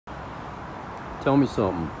Tell me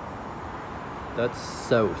something. That's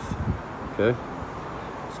south, okay?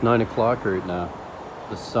 It's 9 o'clock right now.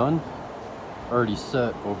 The sun already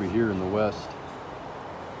set over here in the west.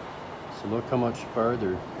 So look how much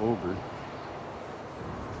farther over.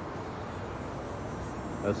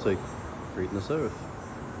 That's like right in the south.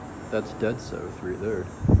 That's dead south right there.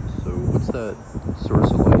 So what's that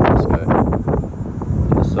source of light in the sky?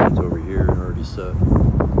 The sun's over here and already set.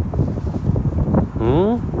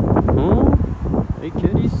 Hey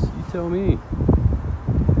kitties, you tell me.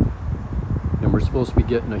 And we're supposed to be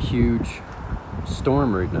getting a huge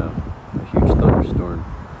storm right now. A huge thunderstorm.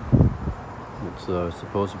 It's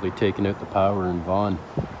supposedly taking out the power in Vaughan.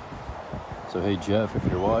 So hey Jeff, if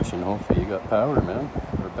you're watching, hopefully you got power, man.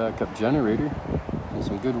 Or a backup generator and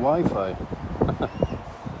some good Wi-Fi.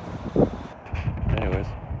 Anyways,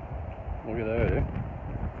 look at that, eh?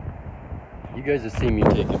 You guys have seen me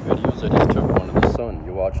taking videos. I just took one of the sun.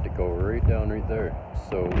 You watched it go right down right there.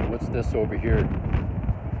 So what's this over here?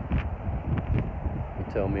 You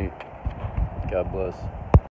tell me. God bless.